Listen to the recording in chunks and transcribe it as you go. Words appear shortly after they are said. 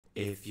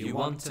If you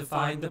want to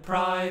find the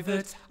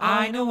private,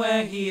 I know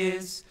where he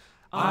is.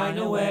 I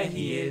know where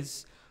he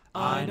is.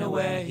 I know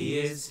where he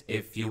is.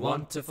 If you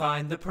want to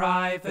find the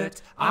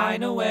private, I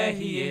know where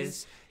he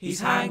is.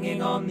 He's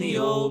hanging on the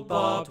old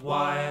barbed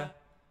wire.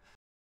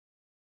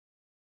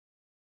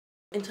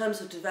 In terms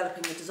of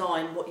developing the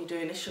design, what you do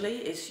initially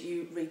is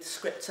you read the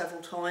script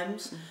several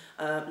times,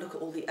 look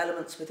at all the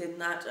elements within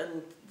that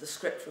and the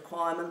script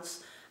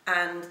requirements,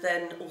 and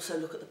then also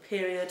look at the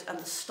period and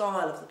the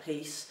style of the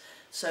piece,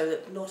 so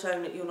that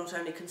you're not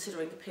only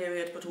considering the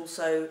period but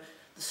also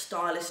the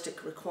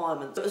stylistic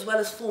requirements. But as well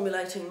as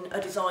formulating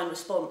a design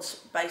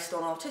response based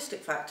on artistic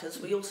factors,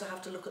 we also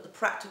have to look at the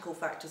practical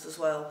factors as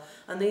well,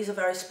 and these are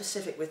very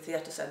specific with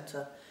Theatre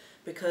Centre,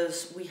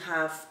 because we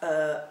have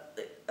a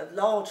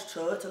large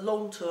tour, it's a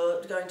long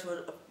tour going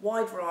to a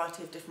wide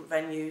variety of different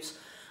venues,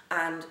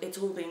 and it's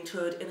all being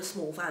toured in a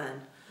small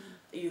van.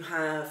 You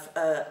have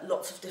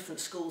lots of different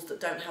schools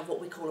that don't have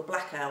what we call a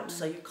blackout,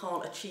 so you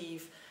can't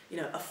achieve,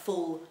 a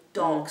full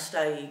dark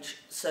stage,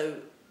 so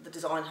the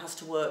design has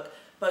to work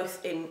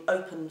both in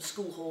open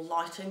school hall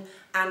lighting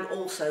and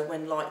also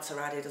when lights are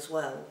added as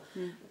well.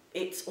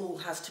 It all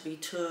has to be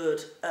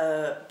toured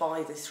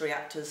by the 3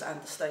 actors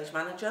and the stage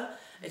manager.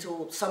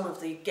 Some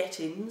of the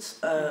get-ins,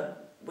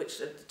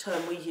 which is the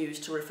term we use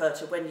to refer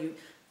to when you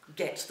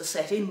get the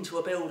set into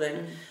a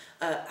building,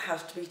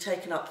 have to be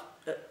taken up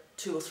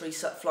 2 or 3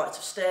 flights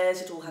of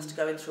stairs. It all has to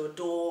go in through a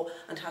door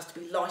and has to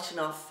be light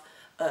enough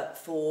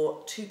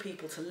for 2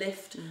 people to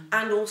lift,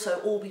 and also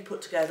all be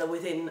put together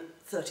within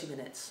 30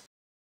 minutes.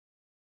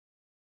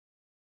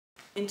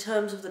 In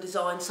terms of the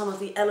design, some of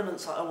the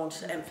elements that I wanted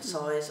to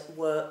emphasise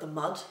were the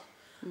mud,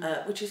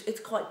 which it's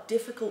quite a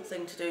difficult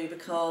thing to do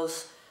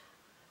because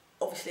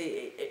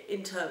obviously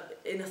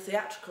in a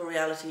theatrical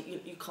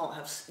reality you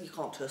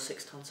can't tour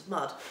 6 tons of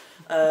mud,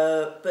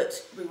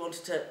 but we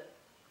wanted to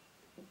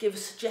give a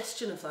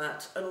suggestion of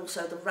that, and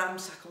also the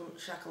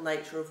ramshackle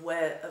nature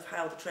of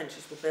how the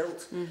trenches were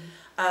built,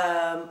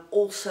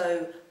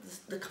 also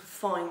the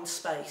confined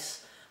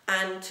space,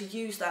 and to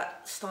use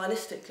that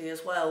stylistically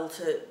as well.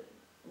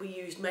 We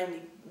used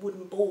mainly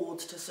wooden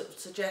boards to sort of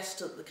suggest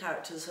that the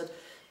characters had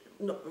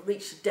not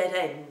reached a dead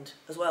end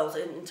as well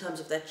in terms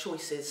of their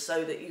choices,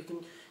 so that you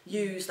can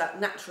use that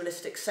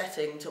naturalistic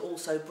setting to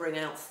also bring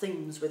out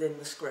themes within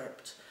the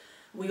script.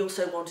 We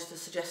also wanted to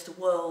suggest the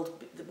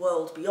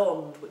world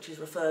beyond, which is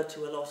referred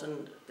to a lot,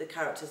 and the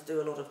characters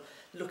do a lot of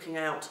looking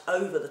out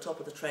over the top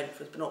of the trench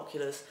with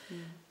binoculars.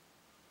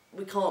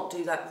 We can't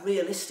do that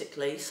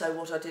realistically, so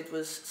what I did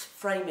was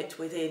frame it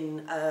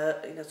within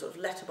sort of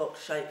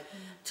letterbox shape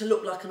to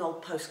look like an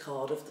old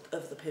postcard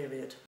of the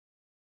period.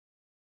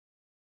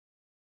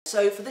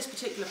 So for this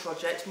particular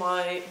project,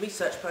 my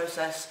research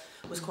process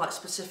was quite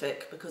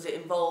specific because it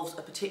involves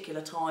a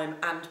particular time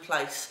and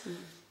place,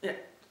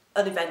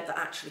 an event that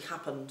actually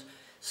happened.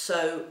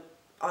 So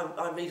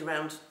I read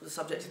around the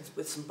subject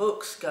with some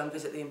books, go and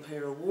visit the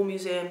Imperial War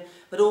Museum,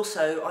 but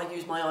also I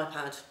use my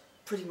iPad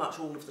pretty much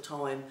all of the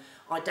time.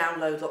 I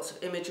download lots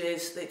of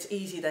images. It's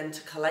easy then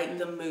to collate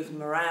them, move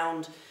them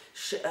around,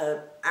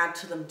 add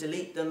to them,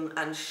 delete them,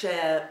 and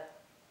share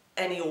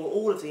any or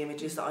all of the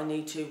images that I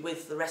need to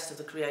with the rest of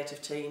the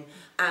creative team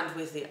and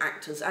with the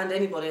actors and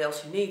anybody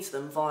else who needs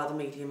them via the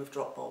medium of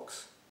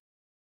Dropbox.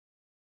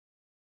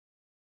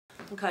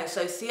 Okay,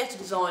 so theatre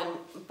design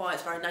by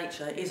its very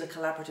nature is a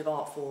collaborative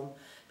art form,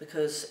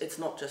 because it's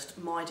not just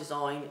my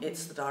design,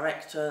 it's the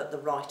director, the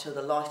writer,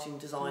 the lighting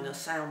designer,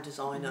 sound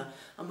designer,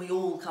 and we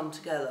all come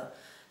together.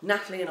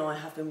 Natalie and I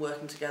have been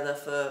working together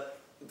for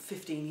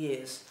 15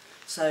 years,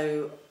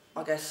 so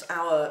I guess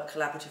our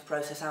collaborative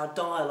process, our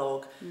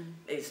dialogue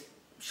is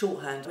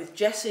shorthand. With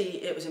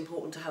Jesse, it was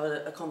important to have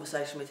a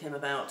conversation with him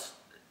about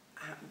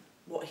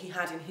what he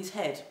had in his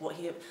head,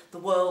 the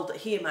world that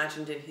he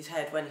imagined in his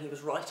head when he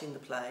was writing the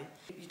play.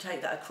 You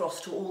take that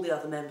across to all the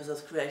other members of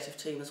the creative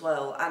team as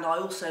well, and I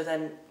also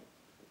then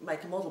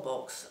make a model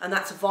box, and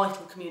that's a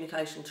vital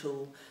communication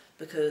tool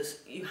because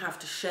you have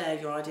to share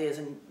your ideas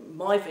and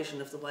my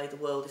vision of the way the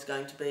world is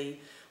going to be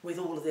with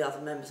all of the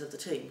other members of the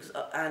team,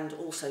 and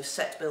also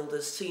set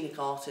builders, scenic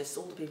artists,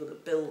 all the people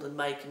that build and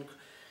make and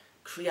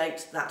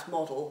create that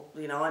model.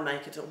 I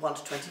make it at 1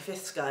 to 25th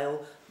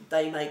scale,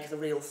 they make the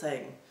real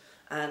thing.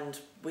 And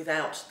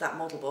without that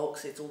model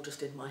box, it's all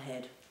just in my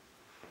head.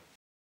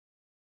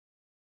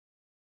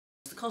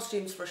 The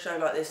costumes for a show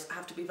like this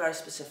have to be very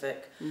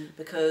specific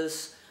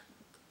because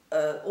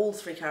all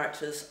 3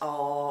 characters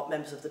are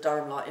members of the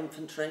Durham Light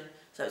Infantry,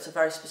 so it's a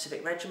very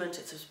specific regiment,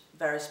 it's a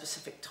very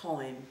specific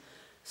time.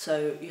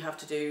 So you have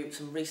to do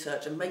some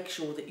research and make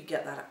sure that you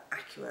get that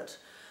accurate.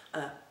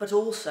 But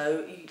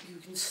also, you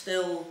can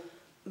still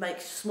make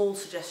small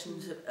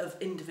suggestions of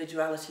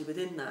individuality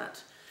within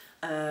that.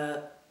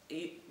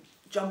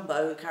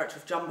 Jumbo, the character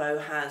of Jumbo,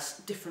 has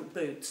different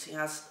boots. He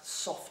has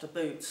softer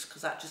boots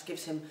because that just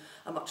gives him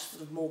a much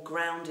sort of more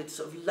grounded,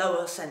 sort of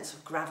lower sense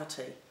of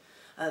gravity.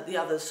 The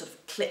others sort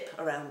of clip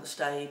around the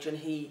stage and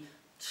he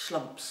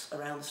slumps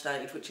around the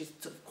stage, which is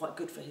sort of quite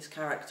good for his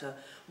character.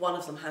 One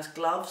of them has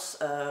gloves.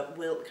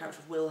 The character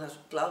of Will has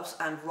gloves,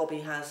 and Robbie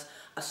has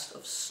a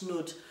sort of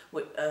snood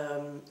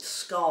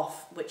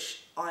scarf,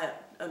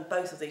 and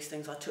both of these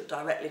things I took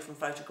directly from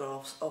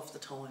photographs of the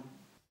time.